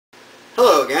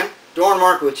Hello again, Doran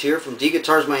Markowitz here from D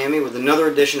Guitars Miami with another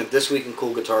edition of This Week in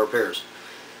Cool Guitar Repairs.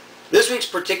 This week's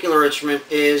particular instrument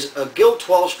is a Guild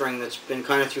 12 string that's been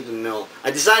kind of through the mill.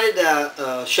 I decided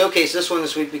to showcase this one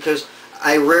this week because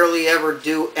I rarely ever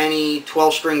do any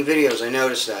 12 string videos. I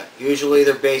noticed that. Usually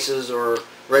they're basses or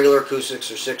regular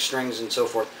acoustics or 6 strings and so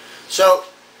forth. So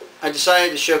I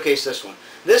decided to showcase this one.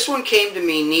 This one came to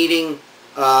me needing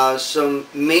some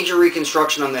major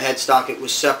reconstruction on the headstock. It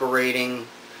was separating.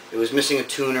 It was missing a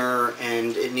tuner,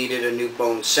 and it needed a new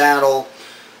bone saddle.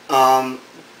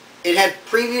 It had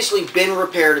previously been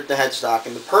repaired at the headstock,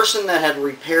 and the person that had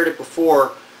repaired it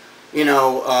before, you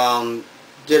know,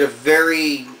 did a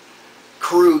very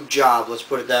crude job, let's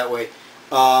put it that way.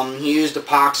 He used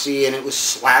epoxy, and it was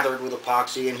slathered with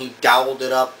epoxy, and he doweled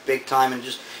it up big time, and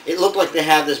just, it looked like they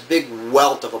had this big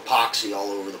welt of epoxy all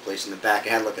over the place in the back.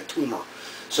 It had like a tumor.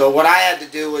 So what I had to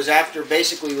do was, after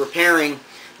basically repairing,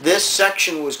 this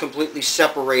section was completely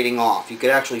separating off. You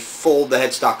could actually fold the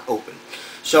headstock open.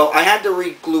 So I had to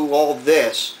re-glue all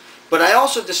this, but I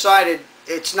also decided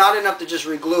it's not enough to just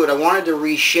re-glue it. I wanted to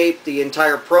reshape the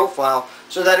entire profile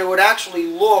so that it would actually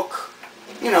look,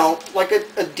 you know, like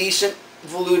a decent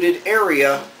voluted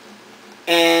area.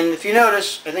 And if you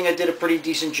notice, I think I did a pretty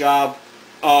decent job.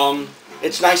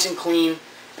 It's nice and clean.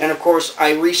 And of course,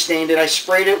 I restained it. I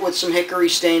sprayed it with some hickory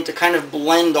stain to kind of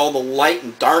blend all the light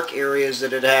and dark areas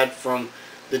that it had from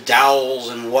the dowels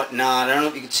and whatnot. I don't know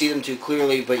if you could see them too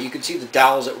clearly, but you could see the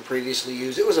dowels that were previously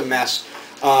used. It was a mess.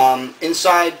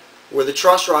 Inside, where the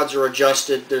truss rods are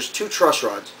adjusted, there's 2 truss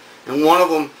rods. And one of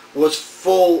them was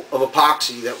full of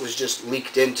epoxy that was just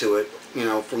leaked into it, you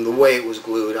know, from the way it was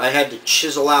glued. I had to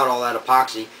chisel out all that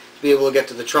epoxy to be able to get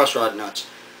to the truss rod nuts.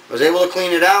 I was able to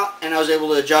clean it out, and I was able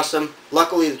to adjust them.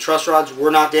 Luckily, the truss rods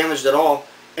were not damaged at all,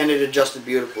 and it adjusted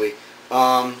beautifully.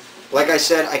 Like I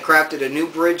said, I crafted a new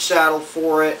bridge saddle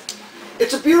for it.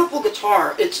 It's a beautiful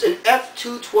guitar. It's an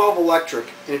F212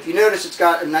 electric, and if you notice, it's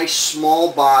got a nice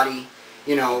small body,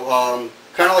 you know,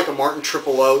 kind of like a Martin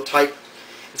 000 type.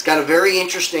 It's got a very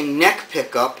interesting neck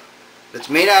pickup that's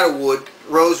made out of wood,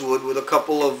 rosewood, with a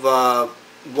couple of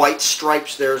white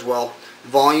stripes there as well,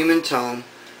 volume and tone,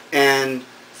 and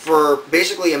for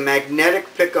basically a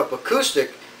magnetic pickup acoustic,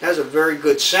 it has a very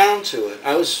good sound to it.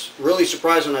 I was really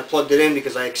surprised when I plugged it in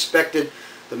because I expected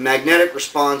the magnetic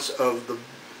response of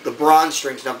the bronze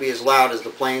strings not be as loud as the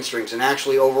plain strings, and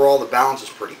actually overall the balance is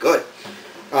pretty good.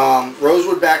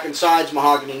 Rosewood back and sides,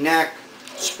 mahogany neck,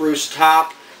 spruce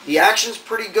top. The action's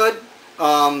pretty good.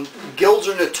 Guilds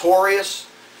are notorious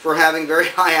for having very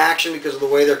high action because of the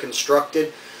way they're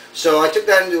constructed. So I took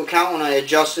that into account when I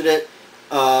adjusted it.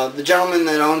 The gentleman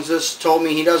that owns this told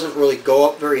me he doesn't really go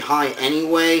up very high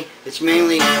anyway. It's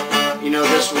mainly, you know,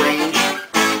 this range.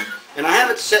 And I have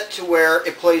it set to where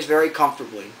it plays very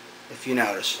comfortably, if you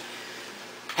notice.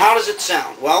 How does it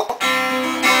sound? Well,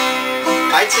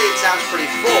 I'd say it sounds pretty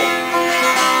full.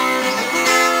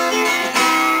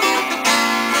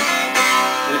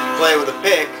 And if you play with a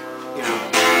pick, you know.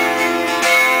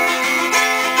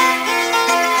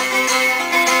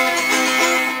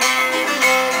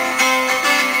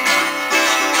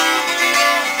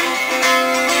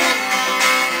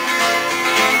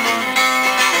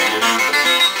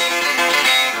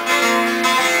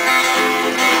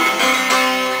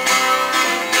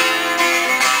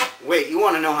 Wait, you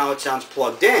want to know how it sounds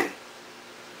plugged in?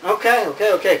 Okay,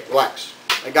 relax.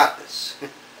 I got this.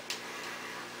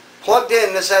 Plugged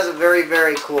in, this has a very,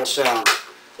 very cool sound,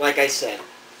 like I said.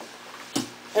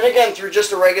 And again, through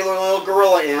just a regular little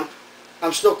Gorilla amp,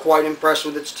 I'm still quite impressed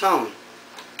with its tone.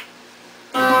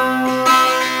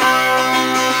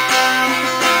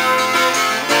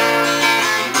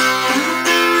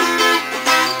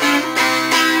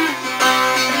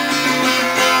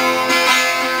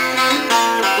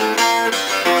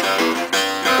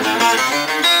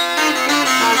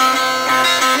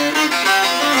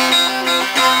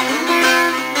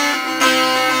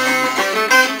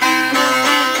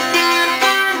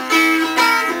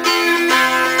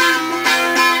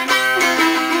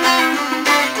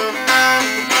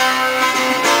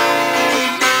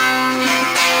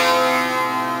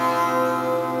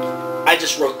 I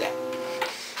just wrote that.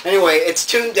 Anyway, it's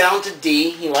tuned down to D.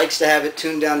 He likes to have it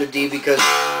tuned down to D because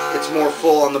it's more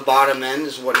full on the bottom end,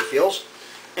 is what he feels.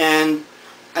 And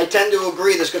I tend to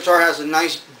agree, this guitar has a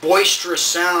nice boisterous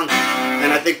sound,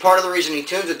 and I think part of the reason he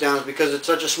tunes it down is because it's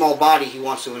such a small body, he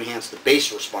wants to enhance the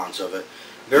bass response of it.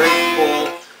 Very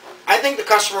full. I think the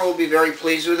customer will be very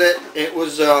pleased with it. It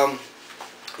was a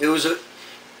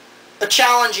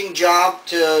challenging job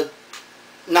to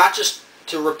not just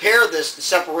to repair this, the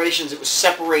separations. It was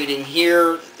separating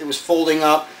here, it was folding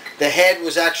up, The head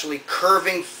was actually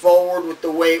curving forward with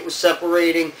the way it was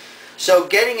separating. So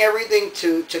getting everything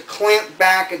to clamp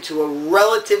back into a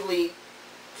relatively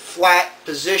flat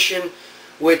position,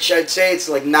 which I'd say it's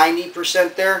like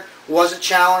 90% there, was a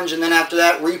challenge. And then after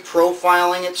that,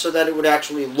 reprofiling it so that it would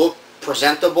actually look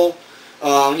presentable.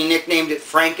 He nicknamed it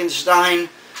Frankenstein.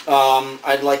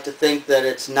 I'd like to think that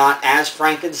it's not as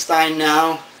Frankenstein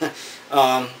now.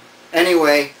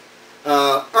 Anyway,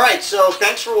 alright, so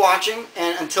thanks for watching,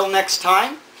 and until next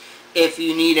time, if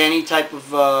you need any type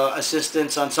of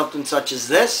assistance on something such as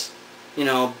this, you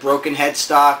know, broken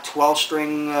headstock,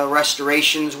 12-string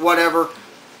restorations, whatever,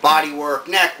 body work,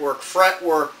 neck work, fret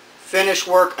work, finish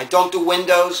work, I don't do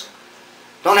windows,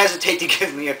 don't hesitate to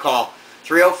give me a call.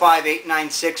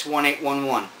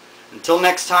 305-896-1811. Until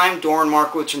next time, Doran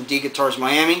Markowitz from D Guitars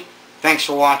Miami. Thanks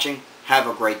for watching. Have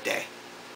a great day.